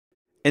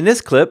In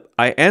this clip,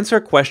 I answer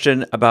a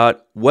question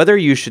about whether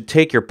you should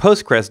take your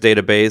Postgres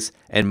database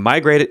and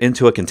migrate it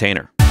into a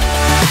container.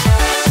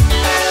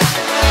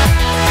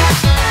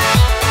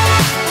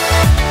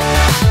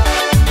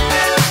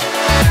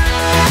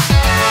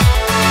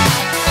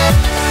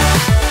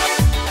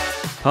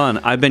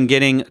 I've been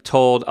getting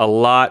told a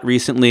lot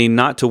recently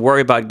not to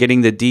worry about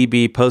getting the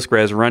DB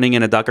Postgres running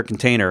in a Docker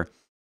container,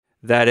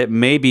 that it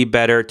may be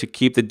better to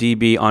keep the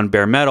DB on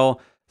bare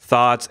metal.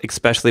 Thoughts,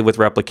 especially with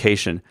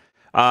replication.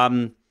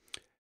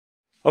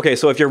 Okay,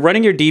 so if you're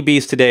running your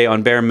DBs today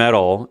on bare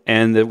metal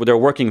and they're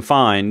working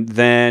fine,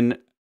 then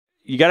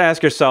you got to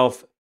ask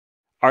yourself,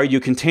 are you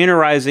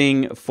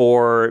containerizing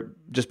for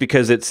just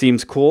because it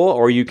seems cool,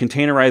 or are you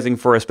containerizing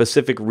for a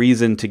specific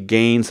reason to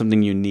gain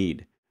something you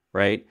need,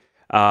 right?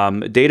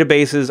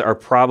 Databases are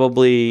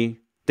probably,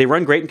 they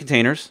run great in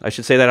containers. I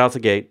should say that out the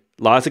gate.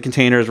 Lots of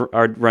containers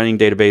are running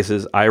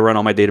databases. I run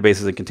all my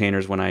databases in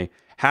containers when I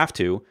have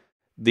to.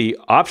 The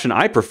option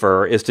I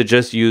prefer is to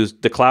just use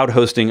the cloud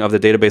hosting of the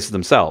databases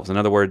themselves. In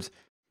other words,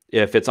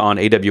 if it's on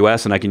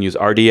AWS and I can use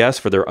RDS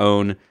for their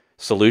own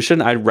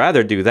solution, I'd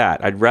rather do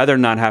that. I'd rather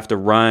not have to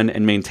run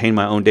and maintain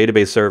my own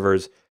database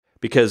servers,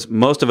 because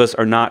most of us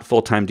are not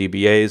full-time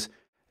DBAs.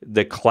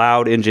 The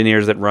cloud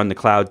engineers that run the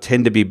cloud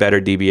tend to be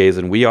better DBAs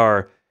than we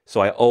are.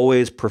 So I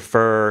always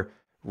prefer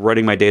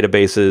running my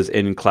databases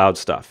in cloud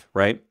stuff,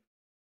 right?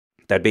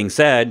 That being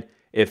said,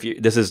 if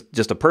this is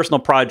just a personal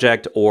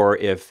project, or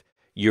if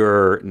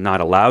you're not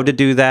allowed to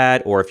do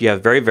that, or if you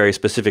have very, very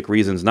specific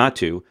reasons not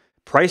to,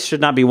 price should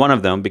not be one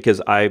of them,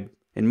 because I,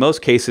 in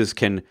most cases,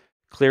 can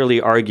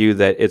clearly argue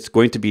that it's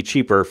going to be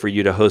cheaper for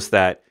you to host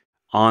that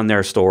on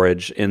their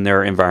storage in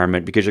their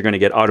environment, because you're going to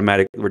get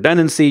automatic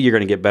redundancy, you're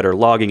going to get better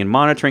logging and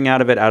monitoring out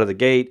of it out of the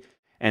gate,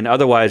 and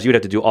otherwise you'd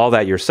have to do all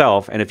that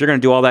yourself. And if you're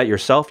going to do all that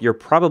yourself, you're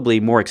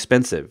probably more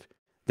expensive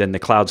than the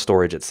cloud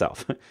storage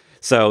itself.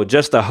 So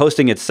just the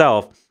hosting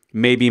itself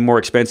may be more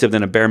expensive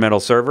than a bare metal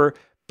server,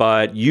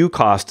 but you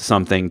cost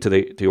something to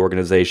the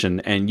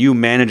organization, and you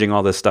managing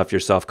all this stuff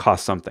yourself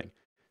costs something.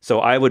 So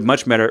I would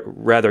much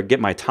rather get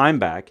my time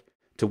back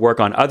to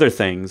work on other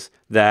things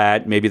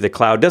that maybe the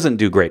cloud doesn't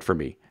do great for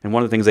me. And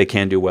one of the things they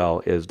can do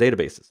well is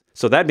databases.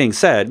 So that being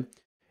said,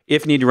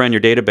 if you need to run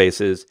your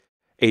databases,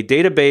 a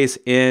database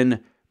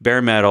in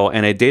bare metal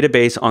and a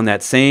database on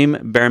that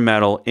same bare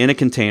metal in a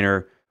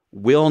container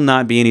will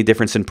not be any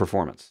difference in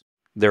performance.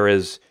 There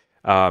is,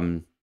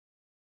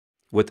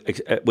 with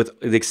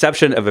the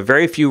exception of a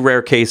very few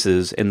rare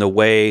cases in the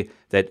way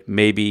that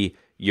maybe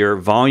your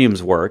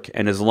volumes work,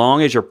 and as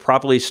long as you're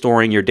properly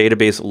storing your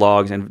database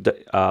logs and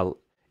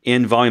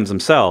in volumes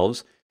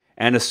themselves,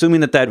 and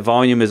assuming that that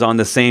volume is on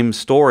the same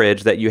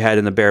storage that you had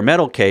in the bare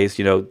metal case,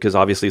 you know, because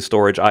obviously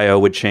storage I/O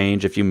would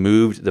change if you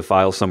moved the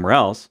file somewhere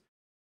else,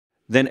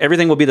 then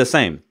everything will be the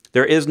same.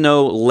 There is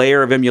no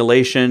layer of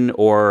emulation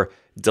or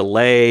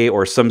delay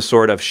or some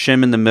sort of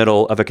shim in the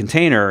middle of a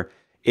container.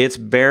 It's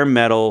bare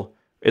metal.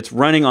 It's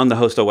running on the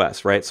host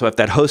OS, right? So if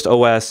that host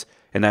OS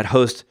and that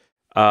host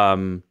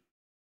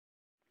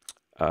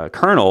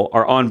kernel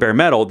are on bare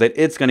metal, that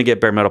it's going to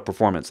get bare metal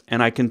performance.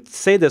 And I can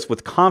say this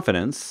with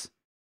confidence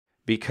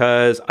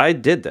because I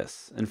did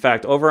this. In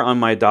fact, over on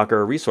my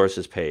Docker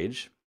resources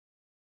page,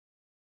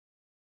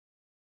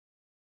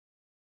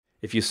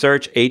 if you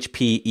search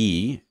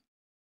HPE,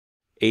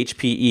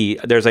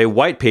 there's a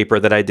white paper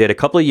that I did a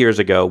couple of years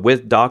ago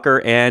with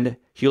Docker and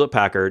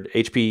Hewlett-Packard,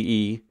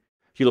 HPE,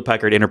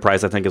 Hewlett-Packard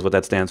Enterprise, I think is what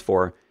that stands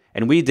for.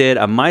 And we did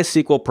a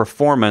MySQL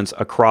performance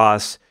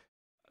across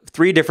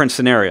 3 different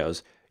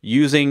scenarios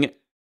using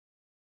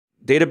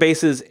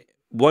databases,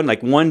 one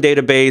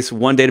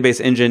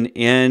database engine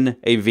in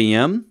a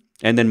VM,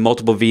 and then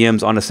multiple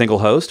VMs on a single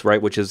host,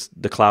 right? Which is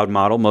the cloud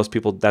model. Most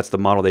people, that's the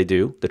model they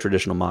do, the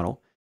traditional model.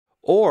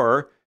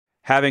 Or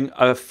having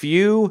a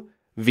few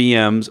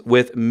VMs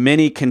with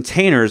many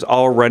containers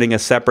all running a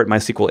separate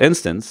MySQL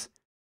instance.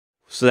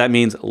 So that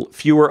means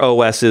fewer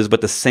OSs,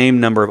 but the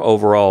same number of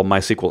overall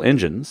MySQL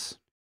engines.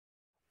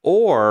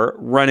 Or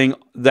running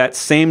that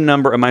same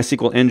number of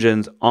MySQL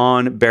engines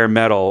on bare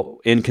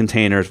metal in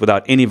containers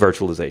without any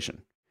virtualization,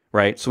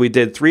 right? So we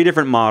did 3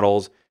 different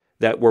models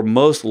that were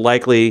most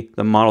likely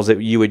the models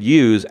that you would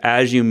use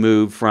as you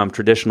move from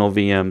traditional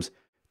VMs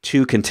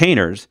to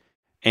containers.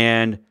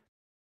 And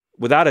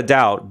without a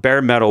doubt,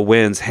 bare metal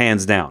wins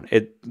hands down.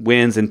 It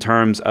wins in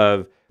terms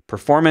of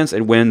performance.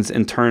 It wins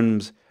in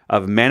terms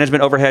of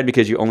management overhead,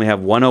 because you only have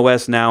one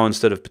OS now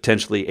instead of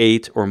potentially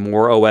 8 or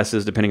more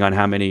OSs, depending on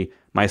how many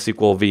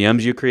MySQL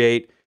VMs you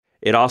create.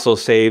 It also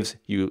saves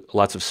you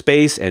lots of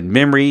space and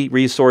memory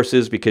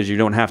resources, because you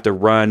don't have to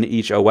run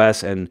each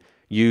OS and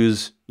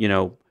use,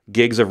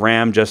 gigs of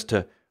RAM just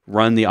to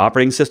run the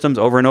operating systems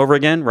over and over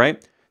again,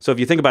 right? So if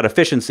you think about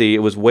efficiency, it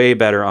was way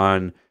better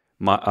on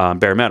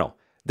bare metal.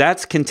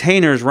 That's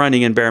containers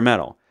running in bare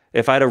metal.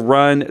 If I'd have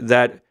run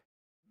that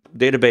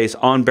database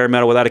on bare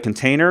metal without a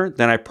container,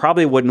 then I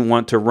probably wouldn't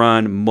want to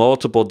run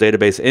multiple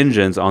database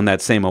engines on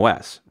that same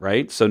OS,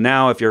 right? So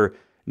now if you're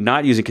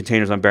not using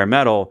containers on bare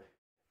metal,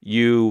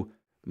 you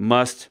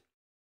must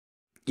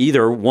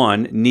either,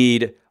 one,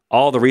 need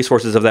all the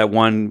resources of that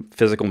one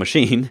physical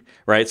machine,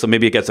 right? So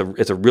maybe it's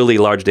a really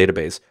large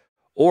database,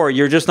 or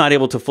you're just not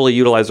able to fully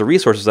utilize the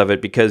resources of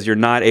it because you're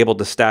not able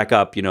to stack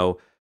up,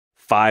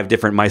 5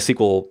 different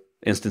MySQL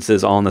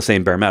instances all in the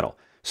same bare metal.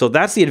 So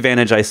that's the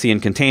advantage I see in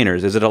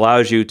containers, is it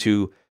allows you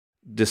to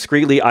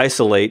discretely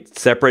isolate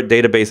separate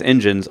database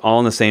engines all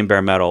in the same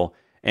bare metal.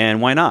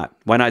 And why not?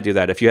 Why not do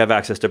that if you have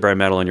access to bare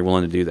metal and you're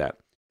willing to do that?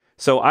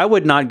 So I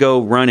would not go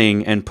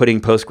running and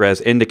putting Postgres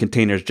into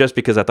containers just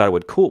because I thought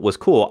it was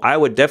cool. I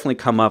would definitely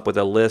come up with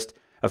a list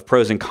of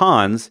pros and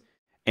cons.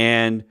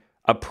 And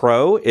a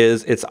pro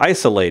is it's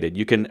isolated.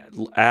 You can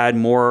add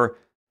more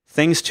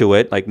things to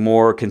it, like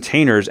more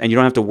containers, and you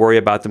don't have to worry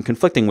about them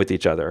conflicting with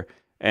each other.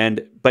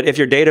 But if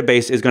your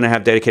database is going to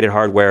have dedicated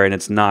hardware and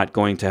it's not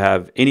going to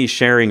have any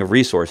sharing of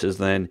resources,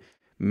 then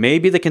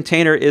maybe the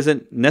container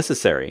isn't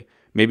necessary.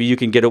 Maybe you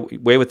can get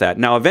away with that.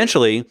 Now,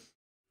 eventually,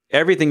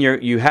 everything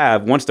you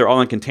have, once they're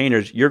all in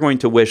containers, you're going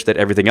to wish that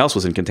everything else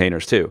was in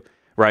containers too,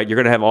 right? You're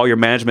going to have all your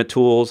management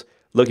tools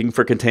looking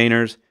for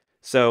containers.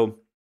 So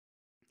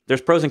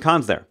there's pros and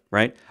cons there,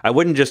 right? I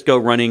wouldn't just go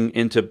running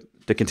into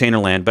the container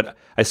land, but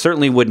I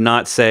certainly would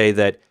not say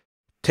that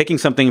taking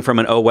something from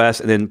an OS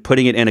and then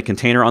putting it in a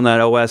container on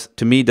that OS,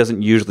 to me,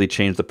 doesn't usually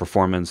change the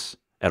performance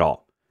at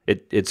all.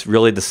 It's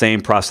really the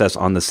same process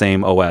on the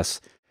same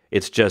OS.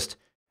 It's just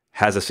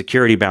has a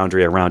security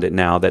boundary around it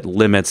now that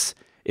limits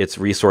its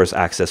resource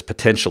access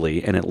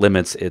potentially, and it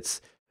limits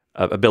its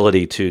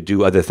ability to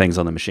do other things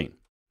on the machine,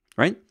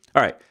 right?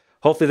 All right.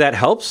 Hopefully that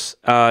helps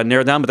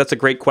narrow down, but that's a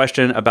great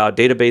question about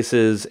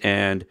databases.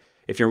 And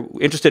if you're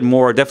interested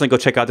more, definitely go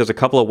check out. There's a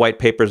couple of white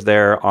papers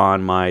there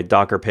on my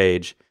Docker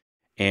page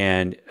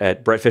and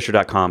at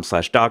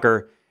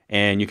brettfisher.com/Docker.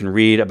 And you can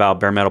read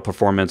about bare metal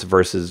performance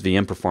versus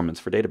VM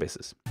performance for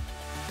databases.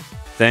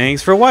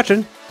 Thanks for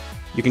watching.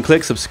 You can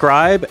click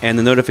subscribe and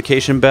the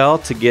notification bell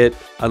to get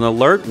an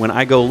alert when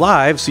I go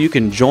live so you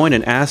can join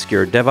and ask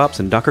your DevOps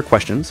and Docker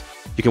questions.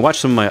 You can watch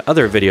some of my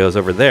other videos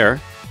over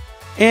there.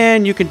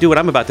 And you can do what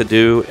I'm about to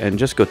do and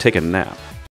just go take a nap.